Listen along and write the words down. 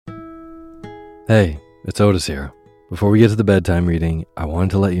Hey, it's Otis here. Before we get to the bedtime reading, I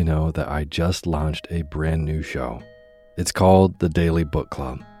wanted to let you know that I just launched a brand new show. It's called The Daily Book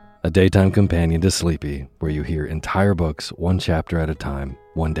Club, a daytime companion to Sleepy, where you hear entire books one chapter at a time,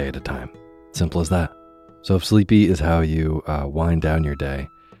 one day at a time. Simple as that. So if Sleepy is how you wind down your day,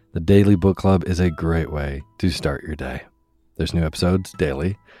 The Daily Book Club is a great way to start your day. There's new episodes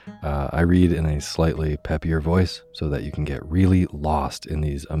daily. I read in a slightly peppier voice so that you can get really lost in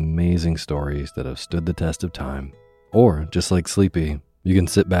these amazing stories that have stood the test of time. Or, just like Sleepy, you can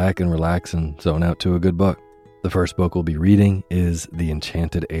sit back and relax and zone out to a good book. The first book we'll be reading is The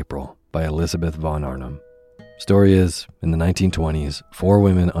Enchanted April by Elizabeth von Arnim. Story is, in the 1920s, 4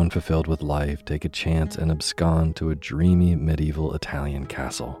 women unfulfilled with life take a chance and abscond to a dreamy medieval Italian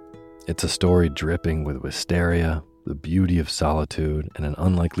castle. It's a story dripping with wisteria, the beauty of solitude, and an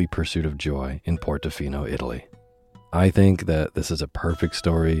unlikely pursuit of joy in Portofino, Italy. I think that this is a perfect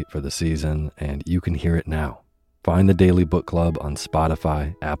story for the season, and you can hear it now. Find the Daily Book Club on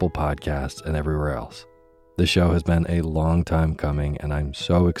Spotify, Apple Podcasts, and everywhere else. This show has been a long time coming, and I'm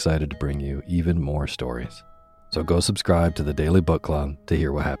so excited to bring you even more stories. So go subscribe to the Daily Book Club to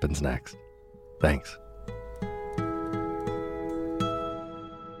hear what happens next. Thanks.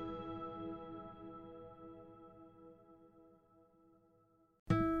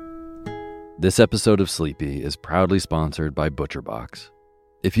 This episode of Sleepy is proudly sponsored by ButcherBox.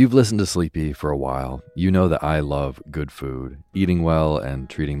 If you've listened to Sleepy for a while, you know that I love good food, eating well, and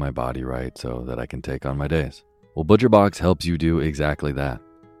treating my body right so that I can take on my days. Well, ButcherBox helps you do exactly that.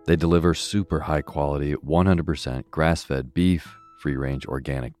 They deliver super high quality, 100% grass-fed beef, free-range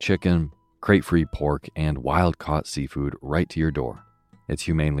organic chicken, crate-free pork, and wild-caught seafood right to your door. It's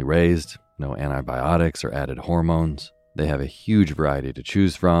humanely raised, no antibiotics or added hormones. They have a huge variety to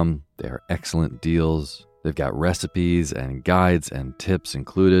choose from. They are excellent deals. They've got recipes and guides and tips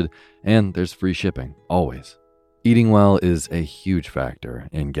included, and there's free shipping, always. Eating well is a huge factor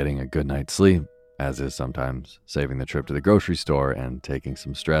in getting a good night's sleep, as is sometimes saving the trip to the grocery store and taking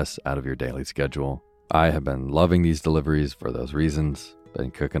some stress out of your daily schedule. I have been loving these deliveries for those reasons.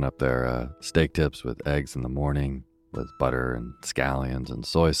 Been cooking up their steak tips with eggs in the morning, with butter and scallions and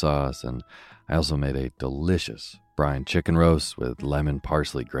soy sauce, and I also made a delicious brine chicken roast with lemon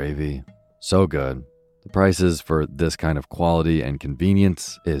parsley gravy. So good. The prices for this kind of quality and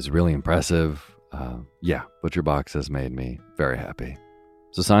convenience is really impressive. ButcherBox has made me very happy.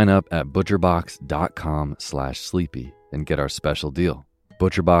 So sign up at butcherbox.com/sleepy and get our special deal.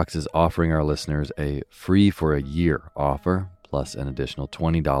 ButcherBox is offering our listeners a free for a year offer, plus an additional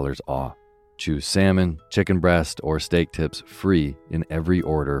 $20 off. Choose salmon, chicken breast, or steak tips free in every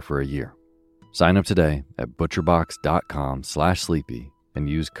order for a year. Sign up today at butcherbox.com/sleepy and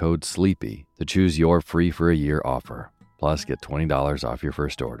use code SLEEPY to choose your free for a year offer. Plus, get $20 off your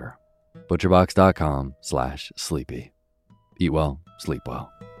first order. butcherbox.com/sleepy. Eat well, sleep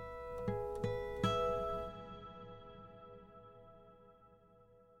well.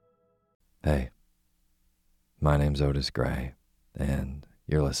 Hey, my name's Otis Gray, and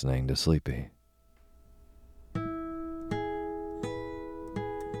you're listening to Sleepy.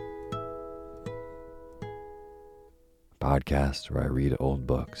 Podcast where I read old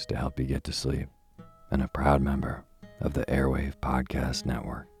books to help you get to sleep, and a proud member of the Airwave Podcast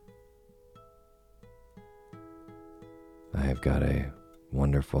Network. I have got a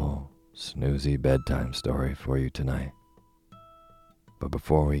wonderful, snoozy bedtime story for you tonight. But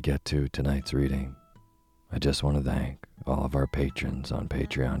before we get to tonight's reading, I just want to thank all of our patrons on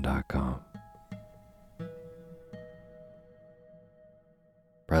patreon.com.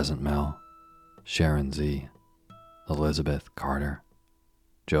 Present Mel, Sharon Z, Elizabeth Carter,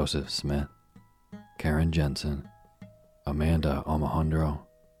 Joseph Smith, Karen Jensen, Amanda Omohundro,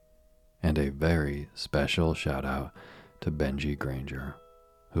 and a very special shout out to Benji Granger,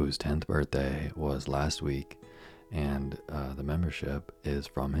 whose 10th birthday was last week, and the membership is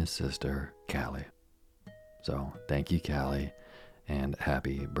from his sister, Callie. So thank you, Callie, and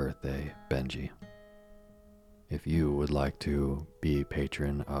happy birthday, Benji. If you would like to be a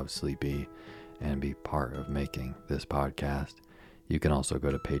patron of Sleepy and be part of making this podcast, you can also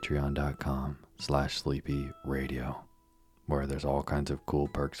go to patreon.com/sleepyradio, where there's all kinds of cool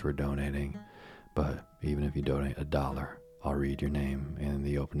perks for donating. But even if you donate $1, I'll read your name in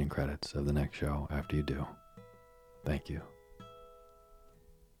the opening credits of the next show after you do. Thank you.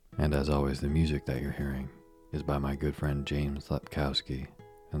 And as always, the music that you're hearing is by my good friend James Lepkowski,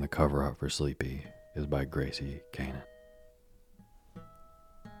 and the cover art for Sleepy is by Gracie Kanan.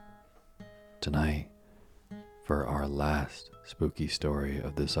 Tonight, for our last spooky story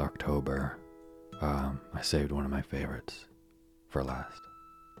of this October, I saved one of my favorites for last.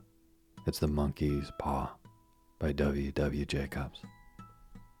 It's The Monkey's Paw by W. W. Jacobs.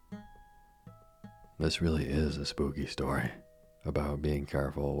 This really is a spooky story about being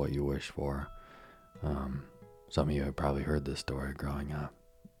careful what you wish for. Some of you have probably heard this story growing up,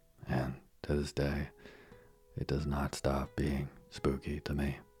 and to this day, it does not stop being spooky to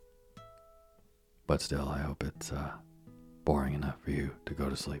me. But still, I hope it's boring enough for you to go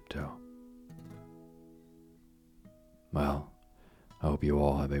to sleep too. Well, I hope you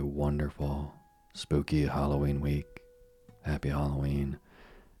all have a wonderful, spooky Halloween week. Happy Halloween.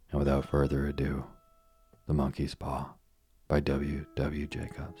 And without further ado, The Monkey's Paw by W. W.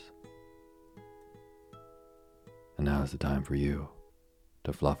 Jacobs. And now is the time for you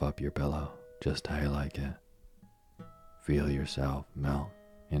to fluff up your pillow just how you like it. Feel yourself melt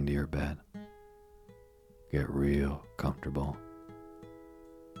into your bed. Get real comfortable.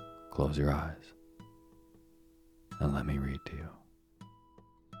 Close your eyes and let me read to you.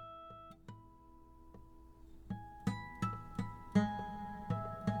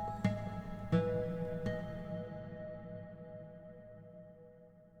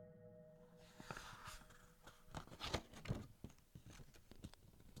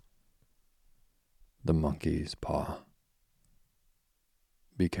 The Monkey's Paw.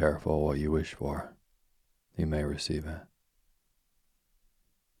 Be careful what you wish for. You may receive it.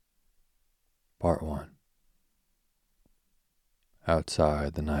 Part 1.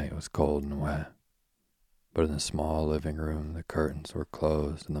 Outside, the night was cold and wet, but in the small living room, the curtains were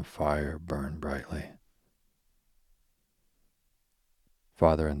closed and the fire burned brightly.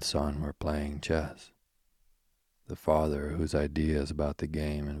 Father and son were playing chess. The father, whose ideas about the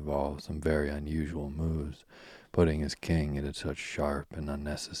game involved some very unusual moves, putting his king into such sharp and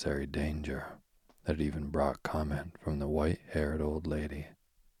unnecessary danger that it even brought comment from the white-haired old lady,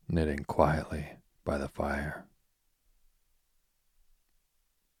 knitting quietly by the fire.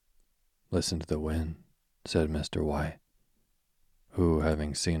 "Listen to the wind," said Mr. White, who,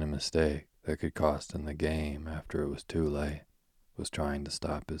 having seen a mistake that could cost him the game after it was too late, was trying to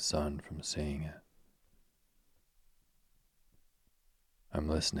stop his son from seeing it. "I'm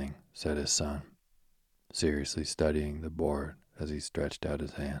listening," said his son, seriously studying the board as he stretched out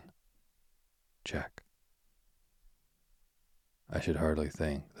his hand. "Check." "I should hardly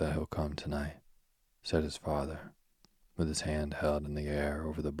think that he'll come tonight," said his father, with his hand held in the air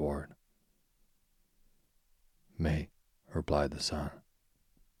over the board. "Mate," replied the son.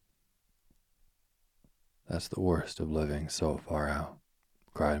 "That's the worst of living so far out,"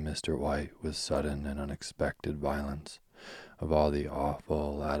 cried Mr. White with sudden and unexpected violence. "Of all the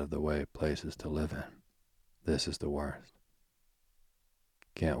awful, out-of-the-way places to live in, this is the worst.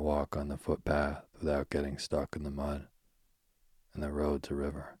 Can't walk on the footpath without getting stuck in the mud, and the road's a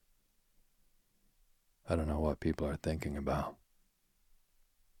river. I don't know what people are thinking about.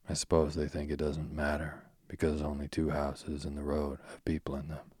 I suppose they think it doesn't matter because only 2 houses in the road have people in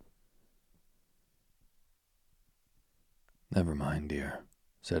them." "Never mind, dear,"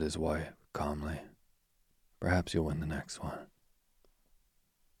 said his wife calmly. "Perhaps you'll win the next one."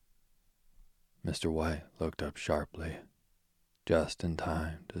 Mr. White looked up sharply, just in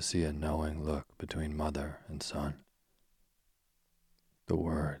time to see a knowing look between mother and son. The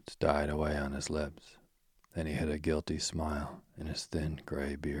words died away on his lips, and he hid a guilty smile in his thin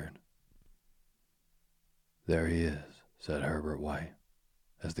gray beard. "There he is," said Herbert White,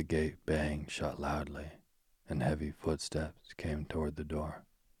 as the gate banged shut loudly and heavy footsteps came toward the door.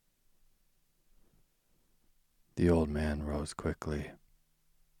 The old man rose quickly,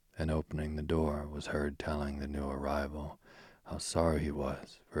 and opening the door was heard telling the new arrival how sorry he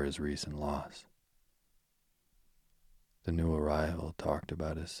was for his recent loss. The new arrival talked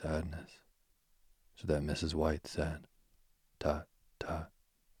about his sadness, so that Mrs. White said, "Tut, tut,"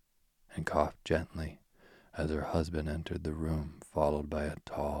 and coughed gently as her husband entered the room, followed by a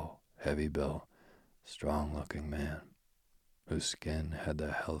tall, heavy-built, strong-looking man, whose skin had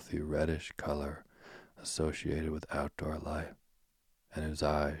the healthy reddish color associated with outdoor life, and whose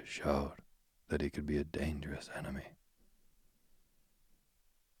eyes showed that he could be a dangerous enemy.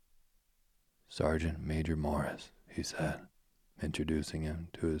 "Sergeant Major Morris," he said, introducing him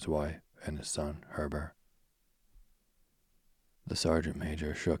to his wife and his son Herbert. The sergeant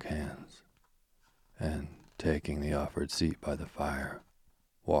major shook hands, and, taking the offered seat by the fire,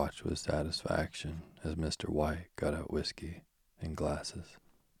 watched with satisfaction as Mr. White got out whiskey in glasses.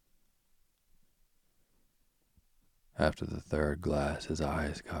 After the 3rd glass, his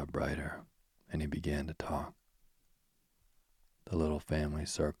eyes got brighter, and he began to talk. The little family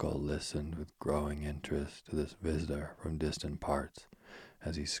circle listened with growing interest to this visitor from distant parts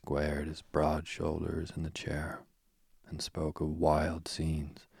as he squared his broad shoulders in the chair and spoke of wild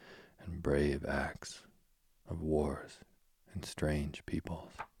scenes and brave acts of wars and strange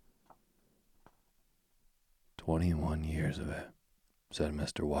peoples. 21 years of it, said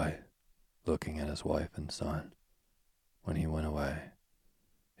Mr. White, looking at his wife and son. When he went away,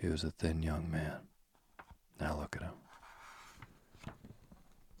 he was a thin young man. Now look at him.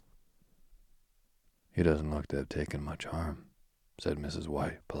 He doesn't look to have taken much harm, said Mrs.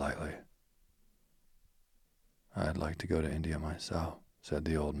 White politely. I'd like to go to India myself, said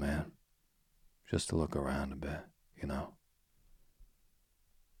the old man, just to look around a bit, you know.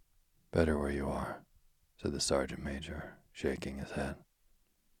 Better where you are, said the sergeant major, shaking his head.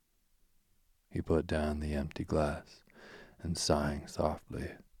 He put down the empty glass and, sighing softly,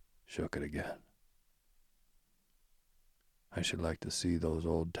 shook it again. I should like to see those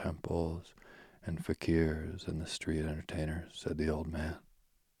old temples and fakirs and the street entertainers, said the old man.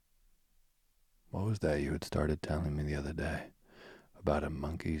 What was that you had started telling me the other day about a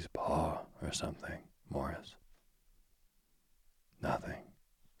monkey's paw or something, Morris? Nothing,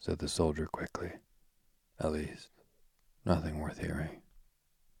 said the soldier quickly. At least, nothing worth hearing.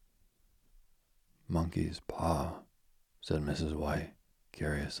 Monkey's paw, said Mrs. White,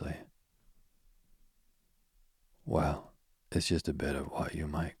 curiously. Well, it's just a bit of what you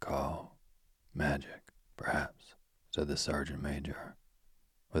might call magic, perhaps, said the sergeant major,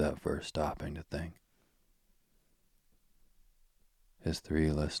 without first stopping to think. His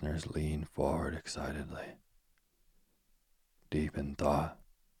three listeners leaned forward excitedly. Deep in thought,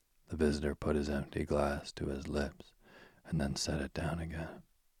 the visitor put his empty glass to his lips and then set it down again.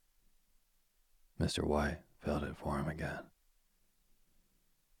 Mr. White filled it for him again.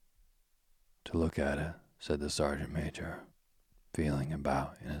 To look at it, said the sergeant major, feeling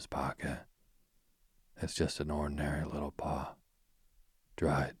about in his pocket. It's just an ordinary little paw,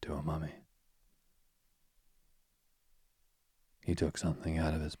 dried to a mummy. He took something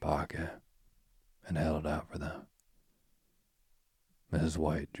out of his pocket and held it out for them. Mrs.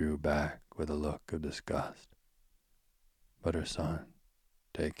 White drew back with a look of disgust, but her son,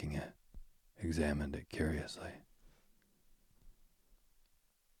 taking it, examined it curiously.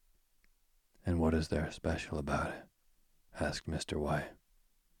 And what is there special about it? Asked Mr. White,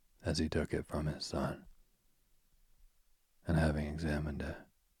 as he took it from his son, and having examined it,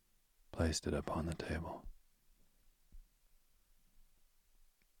 placed it upon the table.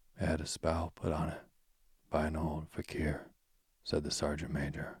 It had a spell put on it by an old fakir, said the sergeant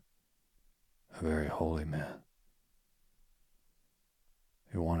major, a very holy man.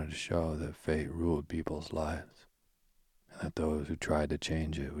 He wanted to show that fate ruled people's lives, and that those who tried to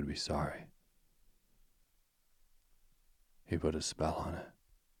change it would be sorry. He put a spell on it,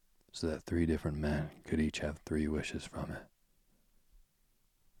 so that 3 different men could each have 3 wishes from it.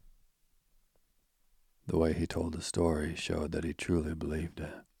 The way he told the story showed that he truly believed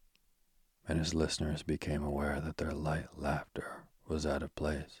it, and his listeners became aware that their light laughter was out of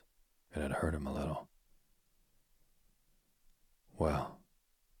place and had hurt him a little. Well,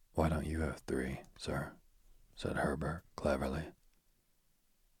 why don't you have 3, sir? Said Herbert cleverly.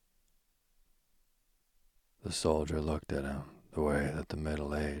 The soldier looked at him the way that the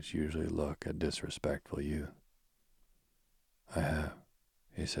middle-aged usually look at disrespectful youth. I have,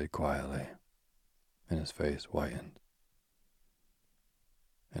 he said quietly, and his face whitened.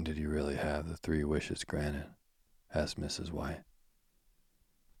 And did you really have the 3 wishes granted? Asked Mrs. White.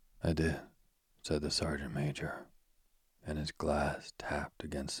 I did, said the sergeant major, and his glass tapped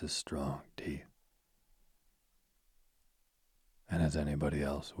against his strong teeth. And has anybody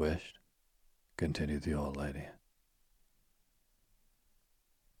else wished? Continued the old lady.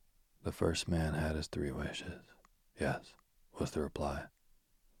 The first man had his 3 wishes. Yes, was the reply.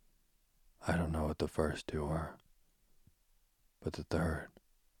 I don't know what the first 2 were, but the third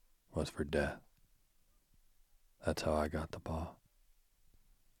was for death. That's how I got the paw.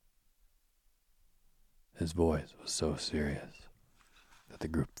 His voice was so serious that the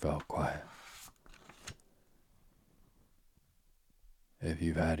group fell quiet. If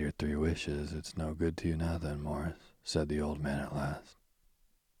you've had your 3 wishes, it's no good to you now then, Morris, said the old man at last.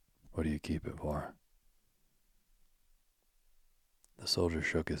 What do you keep it for? The soldier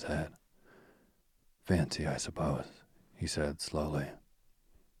shook his head. Fancy, I suppose, he said slowly.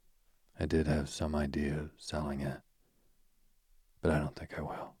 I did have some idea of selling it, but I don't think I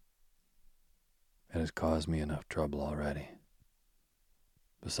will. It has caused me enough trouble already.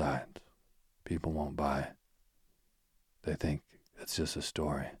 Besides, people won't buy. They think it's just a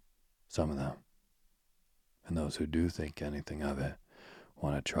story, some of them. And those who do think anything of it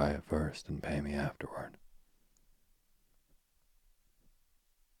want to try it first and pay me afterward.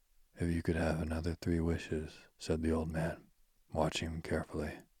 If you could have another 3 wishes, said the old man, watching him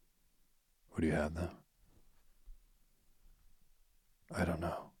carefully, Would you have them? I don't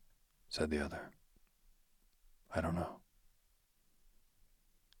know, said the other. I don't know.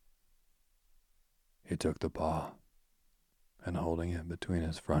 He took the paw, and holding it between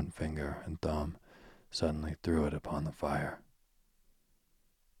his front finger and thumb, suddenly threw it upon the fire.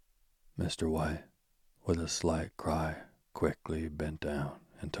 Mr. White, with a slight cry, quickly bent down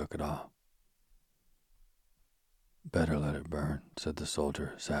and took it off. Better let it burn, said the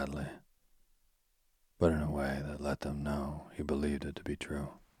soldier sadly, but in a way that let them know he believed it to be true.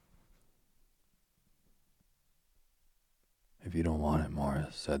 If you don't want it,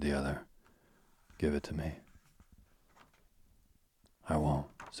 Morris, said the other, give it to me. I won't,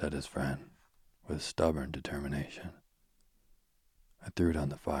 said his friend, with stubborn determination. I threw it on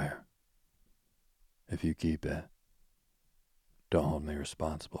the fire. If you keep it, don't hold me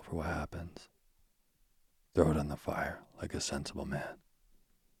responsible for what happens. Throw it on the fire like a sensible man.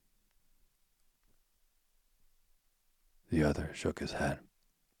 The other shook his head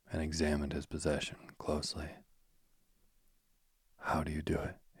and examined his possession closely. How do you do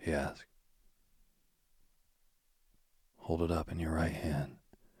it? He asked. Hold it up in your right hand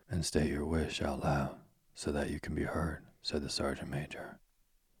and state your wish out loud so that you can be heard, said the sergeant major.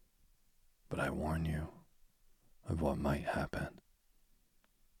 But I warn you of what might happen.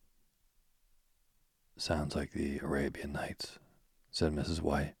 Sounds like the Arabian Nights, said Mrs.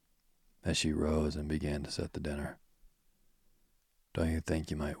 White, as she rose and began to set the dinner. Don't you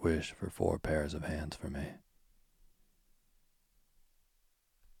think you might wish for 4 pairs of hands for me?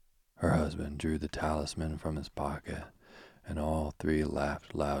 Her husband drew the talisman from his pocket, and all 3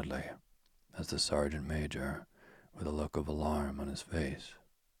 laughed loudly as the sergeant major, with a look of alarm on his face,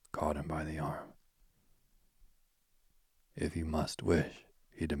 caught him by the arm. If you must wish,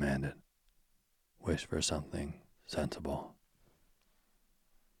 he demanded, wish for something sensible.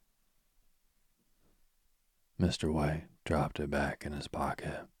 Mr. White dropped it back in his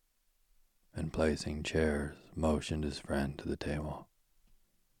pocket, and placing chairs, motioned his friend to the table.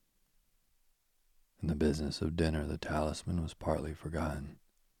 In the business of dinner, the talisman was partly forgotten,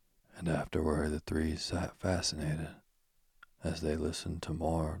 and afterward the 3 sat fascinated as they listened to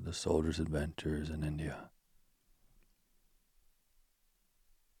more of the soldier's adventures in India.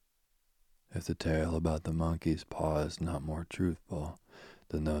 If the tale about the monkey's paw is not more truthful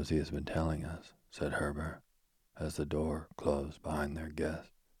than those he has been telling us, said Herbert, as the door closed behind their guest,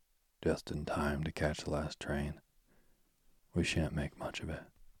 just in time to catch the last train, we shan't make much of it.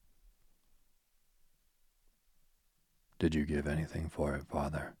 Did you give anything for it,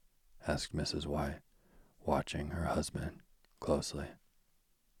 father? Asked Mrs. White, watching her husband closely.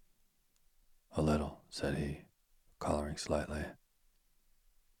 A little, said he, coloring slightly.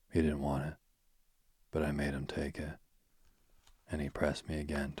 He didn't want it, but I made him take it, and he pressed me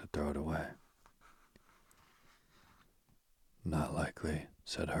again to throw it away. Not likely,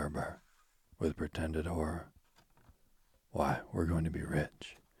 said Herbert, with pretended horror. Why, we're going to be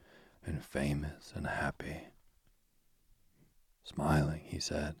rich, and famous, and happy. Smiling, he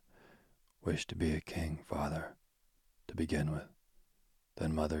said, wish to be a king, father, to begin with.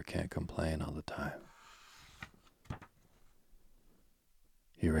 Then mother can't complain all the time.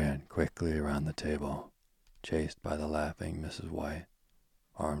 He ran quickly around the table, chased by the laughing Mrs. White,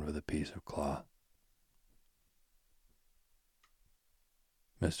 armed with a piece of cloth.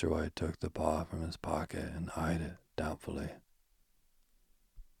 Mr. White took the paw from his pocket and eyed it doubtfully.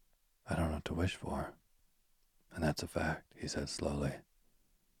 I don't know what to wish for, and that's a fact, he said slowly.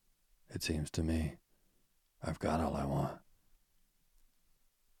 It seems to me I've got all I want.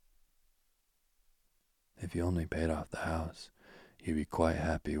 If you only paid off the house, you'd be quite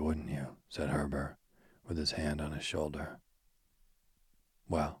happy, wouldn't you? Said Herbert, with his hand on his shoulder.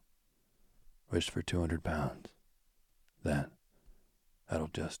 Well, wish for 200 pounds. Then,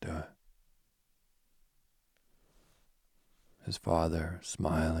 that'll just do it. His father,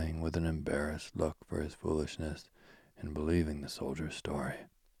 smiling with an embarrassed look for his foolishness in believing the soldier's story,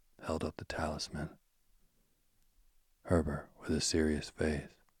 held up the talisman. Herbert, with a serious face,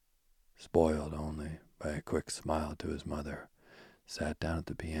 spoiled only by a quick smile to his mother, sat down at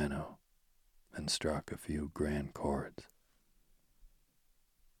the piano and struck a few grand chords.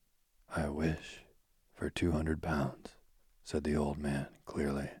 I wish for 200 pounds, said the old man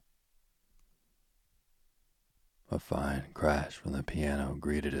clearly. A fine crash from the piano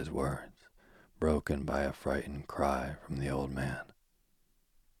greeted his words, broken by a frightened cry from the old man.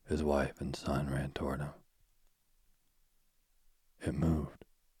 His wife and son ran toward him. It moved,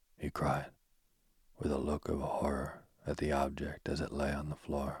 he cried, with a look of horror at the object as it lay on the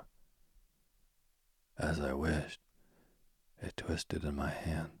floor. As I wished, it twisted in my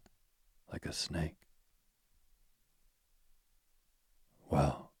hand, like a snake.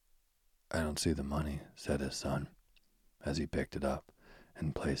 Well, I don't see the money, said his son, as he picked it up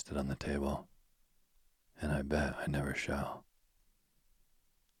and placed it on the table. And I bet I never shall.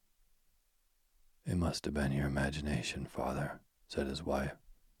 It must have been your imagination, father, said his wife,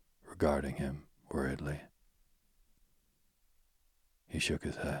 regarding him worriedly. He shook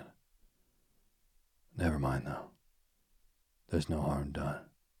his head. Never mind, though. There's no harm done.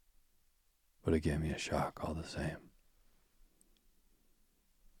 But it gave me a shock all the same.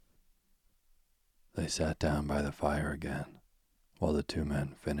 They sat down by the fire again, while the two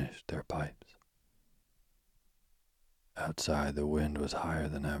men finished their pipes. Outside, the wind was higher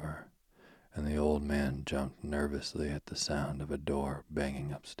than ever, and the old man jumped nervously at the sound of a door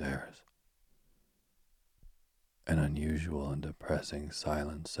banging upstairs. An unusual and depressing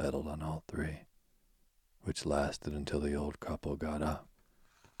silence settled on all three, which lasted until the old couple got up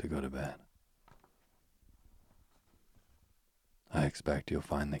to go to bed. I expect you'll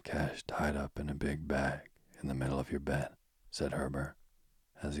find the cash tied up in a big bag in the middle of your bed, said Herbert,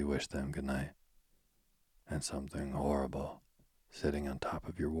 as he wished them good night, and something horrible sitting on top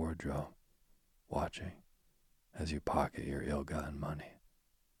of your wardrobe, watching as you pocket your ill-gotten money.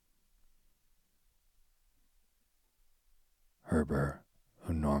 Herbert,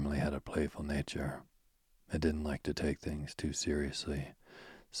 who normally had a playful nature and didn't like to take things too seriously,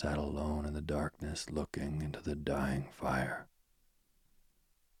 sat alone in the darkness looking into the dying fire.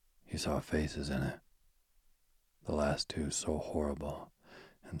 He saw faces in it, the last two so horrible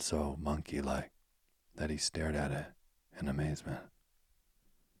and so monkey-like that he stared at it in amazement.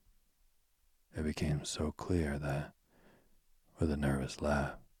 It became so clear that, with a nervous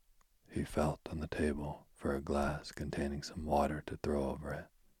laugh, he felt on the table for a glass containing some water to throw over it.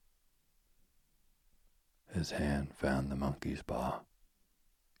 His hand found the monkey's paw,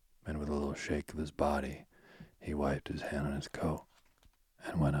 and with a little shake of his body, he wiped his hand on his coat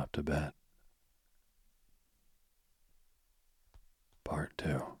and went up to bed. Part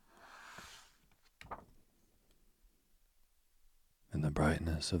 2. In the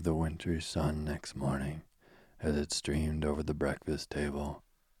brightness of the wintry sun next morning, as it streamed over the breakfast table,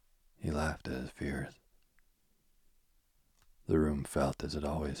 he laughed at his fears. The room felt as it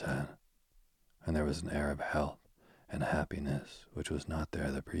always had, and there was an air of health and happiness which was not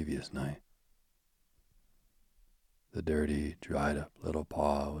there the previous night. The dirty, dried-up little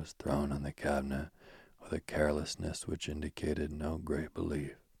paw was thrown on the cabinet with a carelessness which indicated no great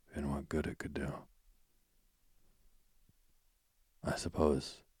belief in what good it could do. I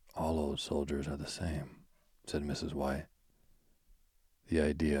suppose all old soldiers are the same, said Mrs. White. The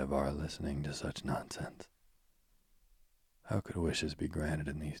idea of our listening to such nonsense. How could wishes be granted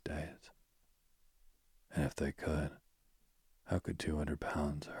in these days? And if they could, how could 200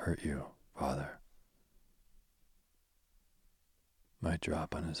 pounds hurt you, father? Might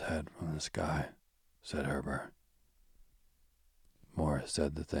drop on his head from the sky, said Herbert. Morris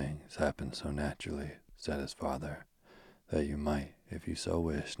said the things happened so naturally, said his father, that you might, if you so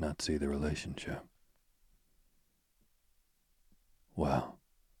wished, not see the relationship. Well,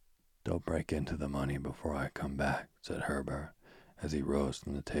 don't break into the money before I come back, said Herbert, as he rose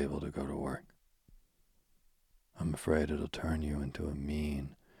from the table to go to work. I'm afraid it'll turn you into a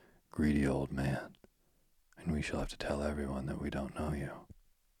mean, greedy old man, and we shall have to tell everyone that we don't know you.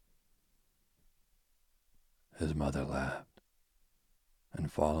 His mother laughed,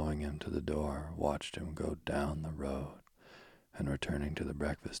 and following him to the door, watched him go down the road, and returning to the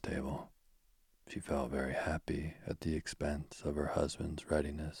breakfast table, she felt very happy at the expense of her husband's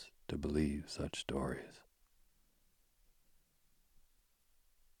readiness to believe such stories.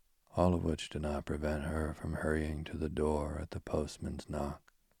 All of which did not prevent her from hurrying to the door at the postman's knock,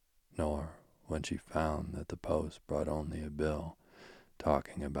 nor when she found that the post brought only a bill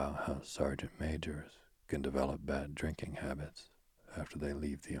talking about how sergeant majors can develop bad drinking habits after they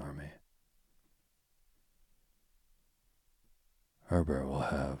leave the army. Herbert will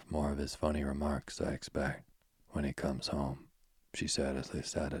have more of his funny remarks, I expect, when he comes home, she said as they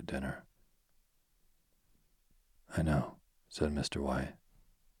sat at dinner. I know, said Mr. White,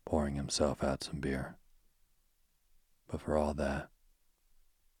 pouring himself out some beer. But for all that,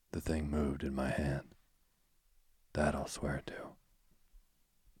 the thing moved in my hand. That I'll swear to.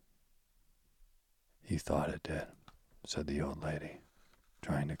 You thought it did, said the old lady,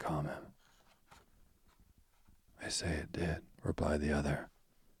 trying to calm him. I say it did, replied the other.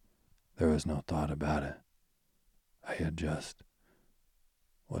 There was no thought about it. I had just...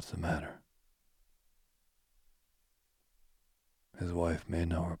 What's the matter? His wife made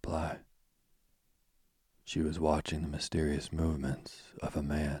no reply. She was watching the mysterious movements of a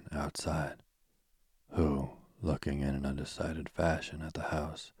man outside, who, looking in an undecided fashion at the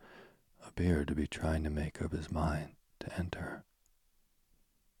house, appeared to be trying to make up his mind to enter.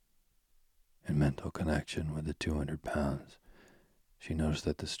 In mental connection with the 200 pounds, she noticed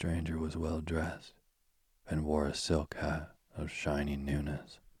that the stranger was well dressed and wore a silk hat of shining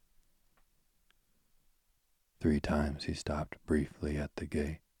newness. 3 times he stopped briefly at the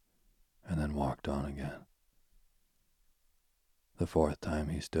gate and then walked on again. The 4th time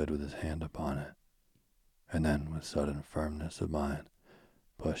he stood with his hand upon it, and then with sudden firmness of mind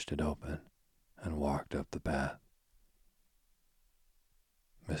pushed it open and walked up the path.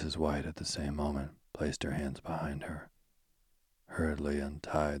 Mrs. White at the same moment placed her hands behind her, hurriedly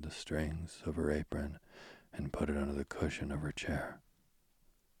untied the strings of her apron, and put it under the cushion of her chair.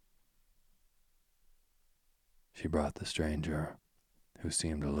 She brought the stranger, who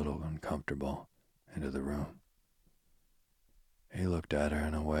seemed a little uncomfortable, into the room. He looked at her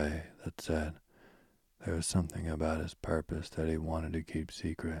in a way that said there was something about his purpose that he wanted to keep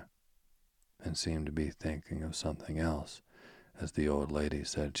secret, and seemed to be thinking of something else as the old lady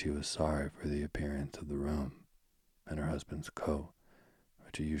said she was sorry for the appearance of the room and her husband's coat,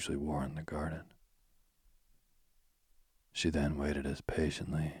 which he usually wore in the garden. She then waited as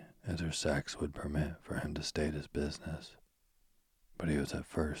patiently as her sex would permit for him to state his business, but he was at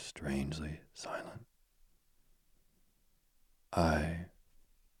first strangely silent. "I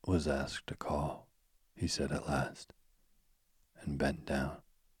was asked to call," he said at last, and bent down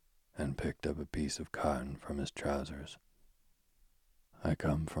and picked up a piece of cotton from his trousers. "I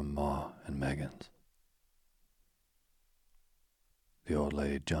come from Ma and Megan's." The old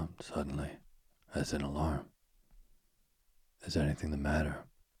lady jumped suddenly, as in alarm. "Is anything the matter?"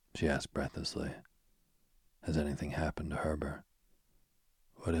 she asked breathlessly. "Has anything happened to Herbert?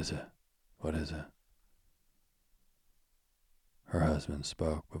 What is it? What is it?" Her husband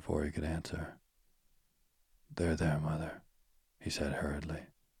spoke before he could answer. "They're there, Mother," he said hurriedly.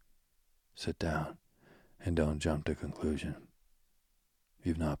 "Sit down, and don't jump to conclusion.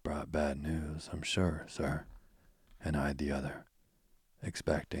 You've not brought bad news, I'm sure, sir," and eyed the other,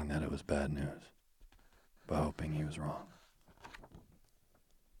 expecting that it was bad news, but hoping he was wrong.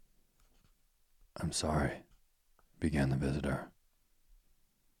 "I'm sorry," began the visitor.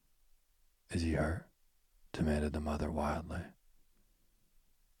 "Is he hurt?" demanded the mother wildly.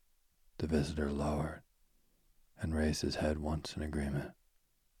 The visitor lowered and raised his head once in agreement.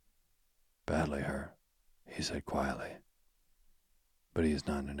 "Badly hurt," he said quietly, "but he is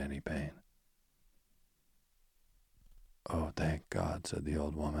not in any pain." "Oh, thank God," said the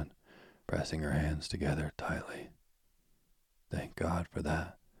old woman, pressing her hands together tightly. "Thank God for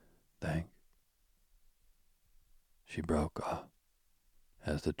that. She broke off,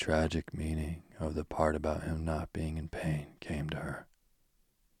 as the tragic meaning of the part about him not being in pain came to her.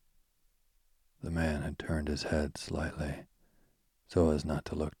 The man had turned his head slightly, so as not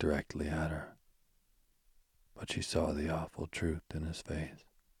to look directly at her, but she saw the awful truth in his face.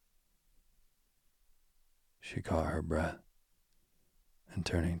 She caught her breath, and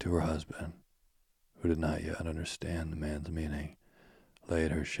turning to her husband, who did not yet understand the man's meaning, laid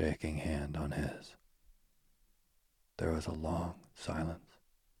her shaking hand on his. There was a long silence.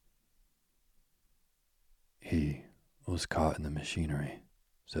 "He was caught in the machinery,"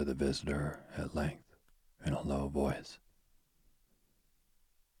 said the visitor at length in a low voice.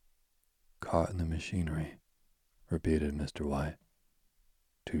 "Caught in the machinery," repeated Mr. White,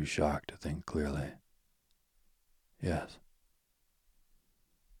 too shocked to think clearly. "Yes."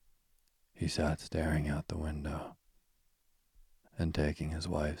 He sat staring out the window, and taking his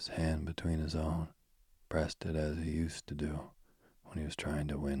wife's hand between his own, pressed it as he used to do when he was trying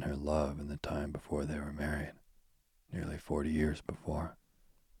to win her love in the time before they were married, nearly 40 years before.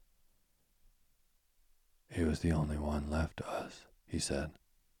 "He was the only one left to us," he said,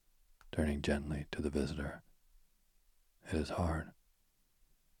 turning gently to the visitor. "It is hard."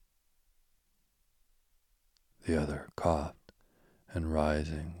 The other coughed, and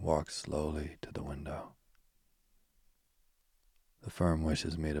rising, walked slowly to the window. "The firm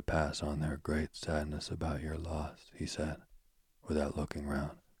wishes me to pass on their great sadness about your loss," he said, without looking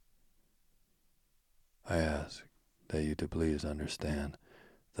round. "I ask that you to please understand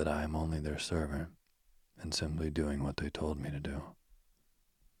that I am only their servant, and simply doing what they told me to do."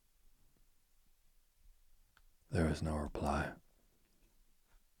 There was no reply.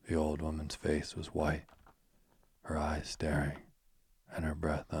 The old woman's face was white, her eyes staring, and her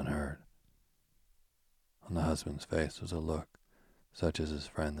breath unheard. On the husband's face was a look such as his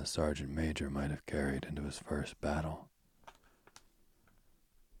friend the sergeant major might have carried into his first battle.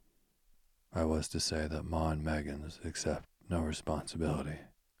 I was to say that Ma and Megan's accept no responsibility,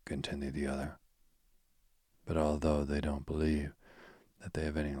 continued the other. But although they don't believe that they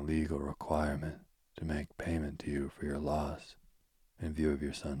have any legal requirement to make payment to you for your loss in view of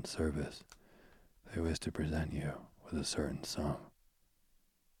your son's service, they wish to present you with a certain sum.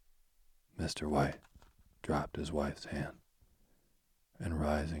 Mr. White dropped his wife's hand, and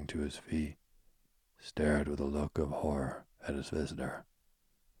rising to his feet, stared with a look of horror at his visitor.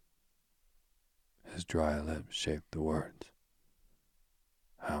 His dry lips shaped the words.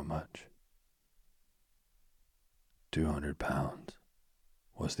 How much? 200 pounds,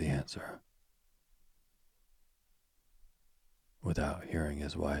 was the answer. Without hearing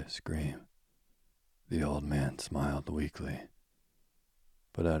his wife scream, the old man smiled weakly,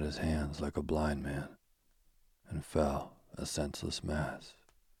 put out his hands like a blind man, and fell, a senseless mass,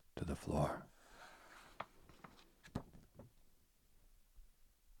 to the floor.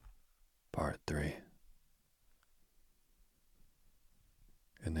 Part 3.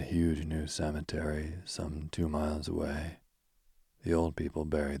 In the huge new cemetery some 2 miles away, the old people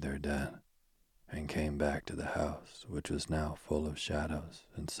buried their dead and came back to the house, which was now full of shadows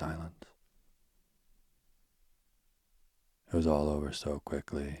and silence. It was all over so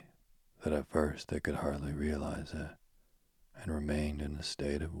quickly that at first they could hardly realize it, and remained in a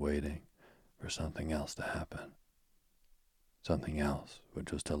state of waiting for something else to happen. Something else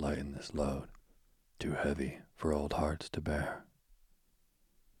which was to lighten this load, too heavy for old hearts to bear.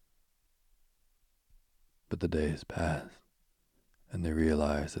 But the days passed, and they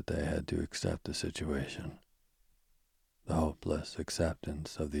realized that they had to accept the situation, the hopeless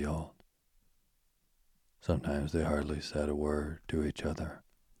acceptance of the old. Sometimes they hardly said a word to each other,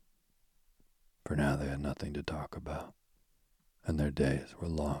 for now they had nothing to talk about, and their days were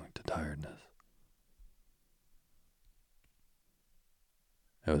long to tiredness.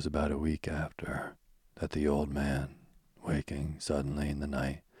 It was about a week after that the old man, waking suddenly in the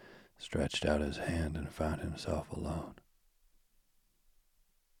night, stretched out his hand and found himself alone.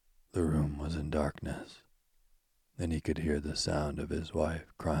 The room was in darkness, and he could hear the sound of his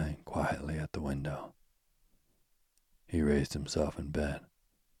wife crying quietly at the window. He raised himself in bed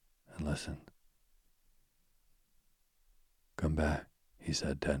and listened. Come back, he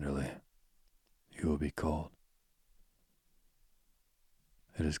said tenderly. You will be cold.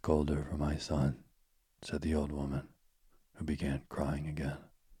 It is colder for my son, said the old woman, who began crying again.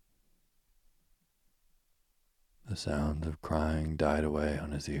 The sound of crying died away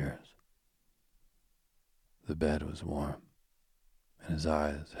on his ears. The bed was warm, and his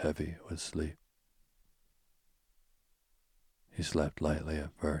eyes heavy with sleep. He slept lightly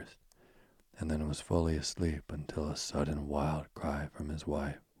at first, and then was fully asleep until a sudden wild cry from his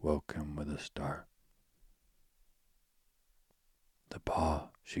wife woke him with a start. The paw,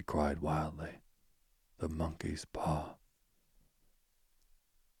 she cried wildly. The monkey's paw.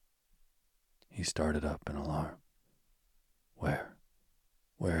 He started up in alarm. Where?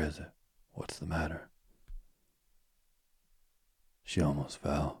 Where is it? What's the matter? She almost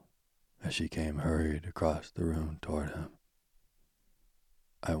fell as she came hurried across the room toward him.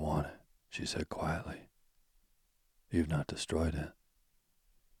 I want it, she said quietly. You've not destroyed it.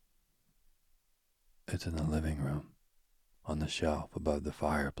 It's in the living room, on the shelf above the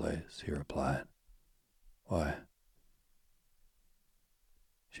fireplace, he replied. Why?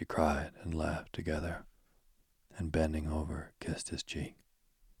 She cried and laughed together, and bending over, kissed his cheek.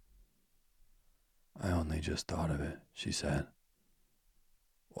 I only just thought of it, she said.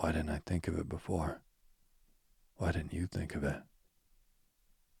 Why didn't I think of it before? Why didn't you think of it?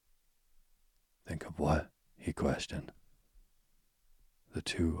 Think of what? He questioned. The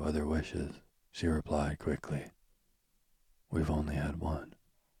 2 other wishes, she replied quickly. We've only had one.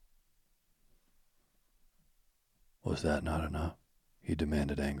 Was that not enough? He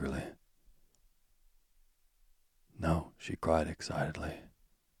demanded angrily. No, she cried excitedly.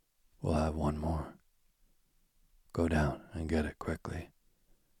 We'll have one more. Go down and get it quickly,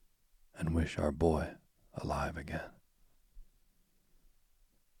 and wish our boy alive again.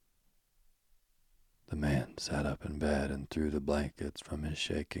 The man sat up in bed and threw the blankets from his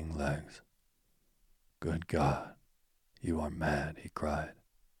shaking legs. Good God, you are mad, he cried,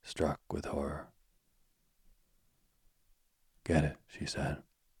 struck with horror. Get it, she said,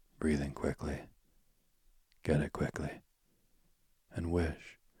 breathing quickly. Get it quickly, and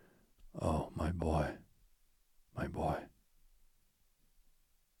wish, oh, my boy, my boy.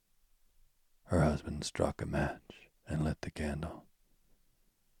 Her husband struck a match and lit the candle.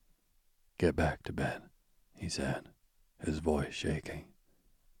 Get back to bed, he said, his voice shaking.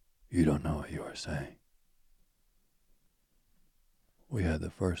 You don't know what you are saying. We had the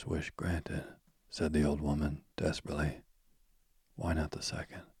first wish granted, said the old woman desperately. Why not the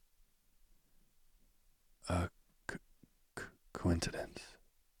second? A coincidence,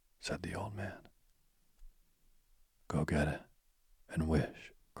 said the old man. Go get it and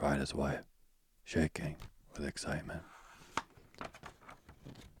wish, cried his wife, shaking with excitement.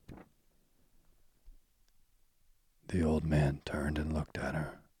 The old man turned and looked at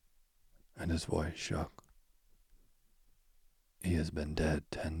her, and his voice shook. He has been dead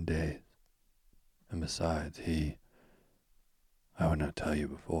 10 days, and besides, I would not tell you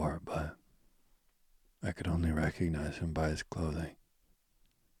before, but I could only recognize him by his clothing.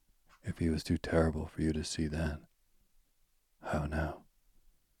 If he was too terrible for you to see then, how now?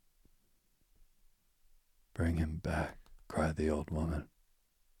 Bring him back, cried the old woman,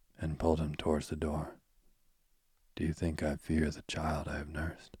 and pulled him towards the door. Do you think I fear the child I have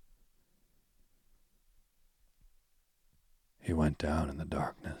nursed? He went down in the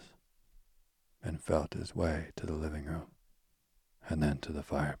darkness and felt his way to the living room and then to the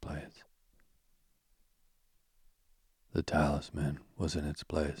fireplace. The talisman was in its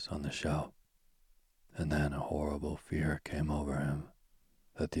place on the shelf, and then a horrible fear came over him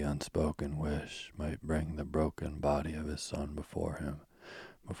that the unspoken wish might bring the broken body of his son before him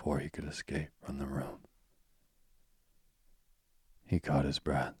before he could escape from the room. He caught his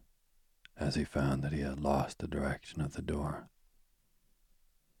breath as he found that he had lost the direction of the door.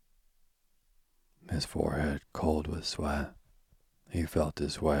 His forehead cold with sweat, he felt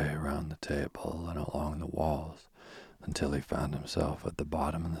his way around the table and along the walls until he found himself at the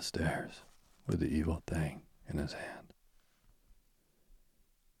bottom of the stairs with the evil thing in his hand.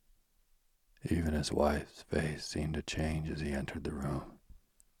 Even his wife's face seemed to change as he entered the room.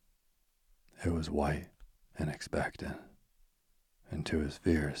 It was white and expectant, and to his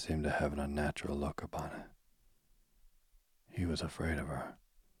fear seemed to have an unnatural look upon it. He was afraid of her.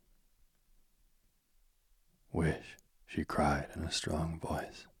 Wish, she cried in a strong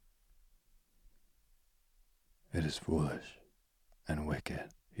voice. It is foolish and wicked,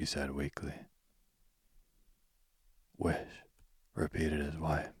 he said weakly. Wish, repeated his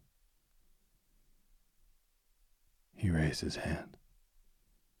wife. He raised his hand.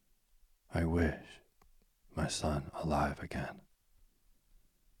 I wish my son alive again.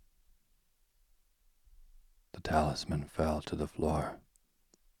 The talisman fell to the floor,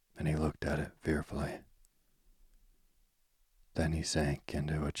 and he looked at it fearfully. Then he sank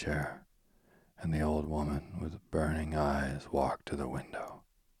into a chair, and the old woman with burning eyes walked to the window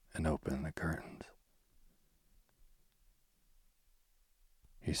and opened the curtains.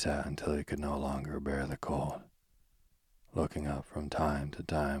 He sat until he could no longer bear the cold, looking up from time to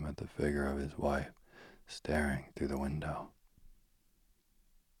time at the figure of his wife staring through the window.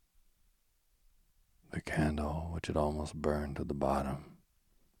 The candle, which had almost burned to the bottom,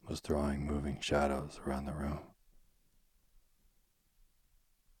 was throwing moving shadows around the room.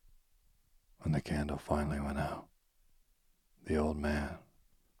 When the candle finally went out, the old man,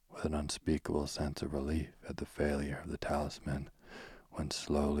 with an unspeakable sense of relief at the failure of the talisman, went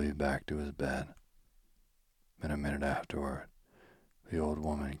slowly back to his bed. And a minute afterward, the old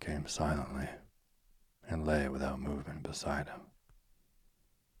woman came silently and lay without movement beside him.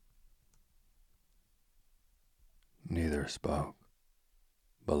 Neither spoke,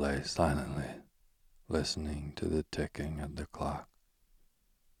 but lay silently, listening to the ticking of the clock.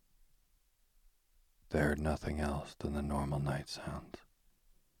 They heard nothing else than the normal night sounds.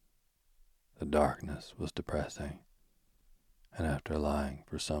 The darkness was depressing, and after lying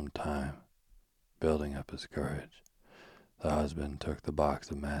for some time, building up his courage, the husband took the box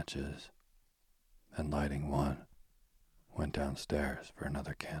of matches and, lighting one, went downstairs for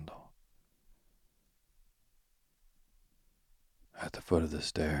another candle. At the foot of the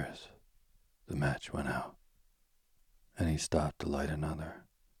stairs, the match went out, and he stopped to light another.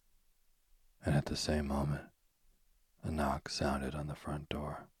 And at the same moment, a knock sounded on the front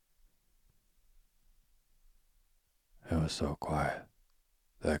door. It was so quiet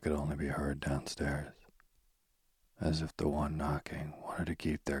that it could only be heard downstairs, as if the one knocking wanted to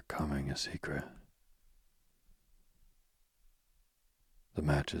keep their coming a secret. The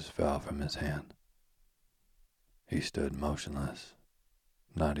matches fell from his hand. He stood motionless,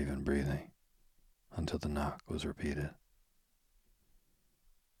 not even breathing, until the knock was repeated.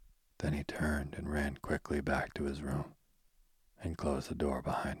 Then he turned and ran quickly back to his room and closed the door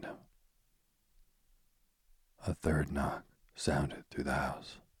behind him. A third knock sounded through the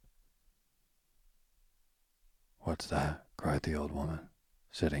house. What's that? Cried the old woman,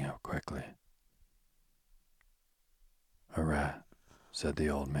 sitting up quickly. A rat, said the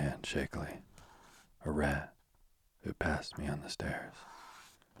old man shakily. A rat It passed me on the stairs.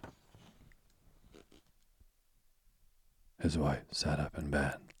 His wife sat up in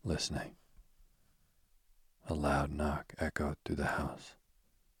bed, listening. A loud knock echoed through the house.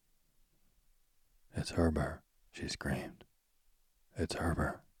 "It's Herbert," she screamed. "It's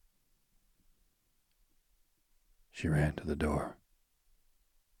Herbert." She ran to the door,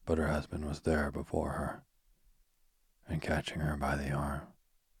 but her husband was there before her, and catching her by the arm,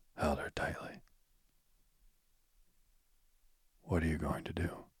 held her tightly. "What are you going to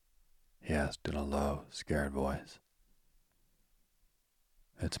do?" he asked in a low, scared voice.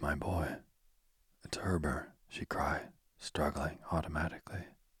 "It's my boy. It's Herbert," she cried, struggling automatically.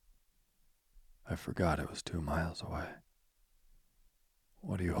 "I forgot it was 2 miles away.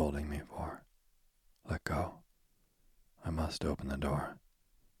 What are you holding me for? Let go. I must open the door."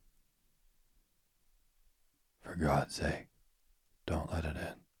 "For God's sake, don't let it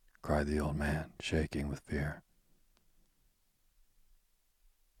in," cried the old man, shaking with fear.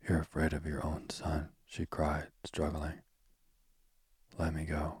 "You're afraid of your own son," she cried, struggling. "Let me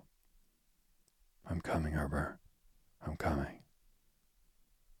go. I'm coming, Herbert. I'm coming."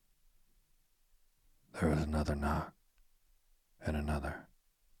 There was another knock, and another.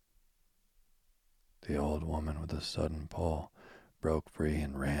 The old woman with a sudden pull broke free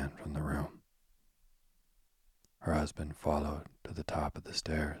and ran from the room. Her husband followed to the top of the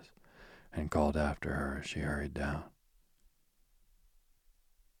stairs and called after her as she hurried down.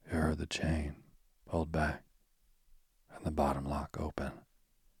 He heard the chain pulled back and the bottom lock open.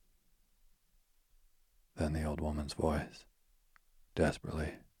 Then the old woman's voice,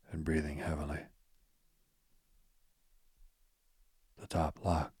 desperately and breathing heavily. "The top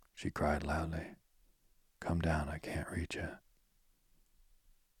lock," she cried loudly. "Come down, I can't reach it."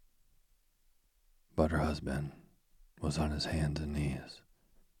 But her husband was on his hands and knees,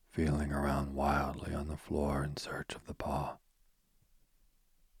 feeling around wildly on the floor in search of the paw.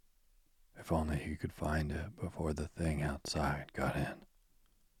 If only he could find it before the thing outside got in.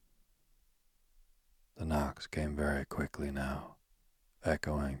 The knocks came very quickly now,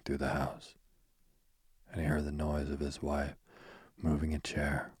 echoing through the house, and he heard the noise of his wife moving a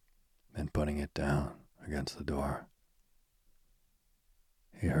chair and putting it down against the door.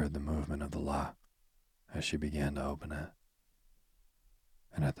 He heard the movement of the lock as she began to open it,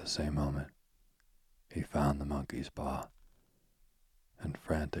 and at the same moment, he found the monkey's paw and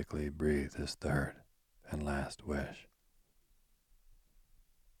frantically breathed his third and last wish.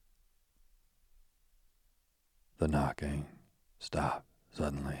 The knocking stopped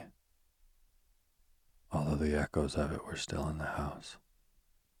suddenly, although the echoes of it were still in the house.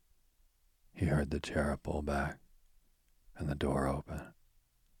 He heard the chair pull back and the door open.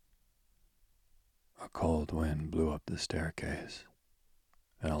 A cold wind blew up the staircase,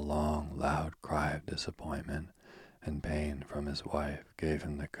 and a long, loud cry of disappointment and pain from his wife gave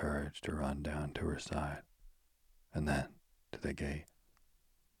him the courage to run down to her side, and then to the gate.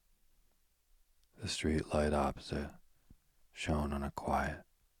 The street light opposite shone on a quiet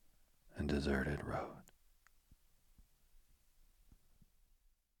and deserted road.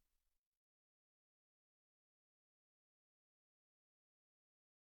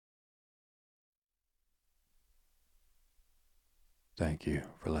 Thank you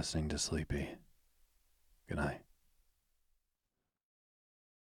for listening to Sleepy. Good night.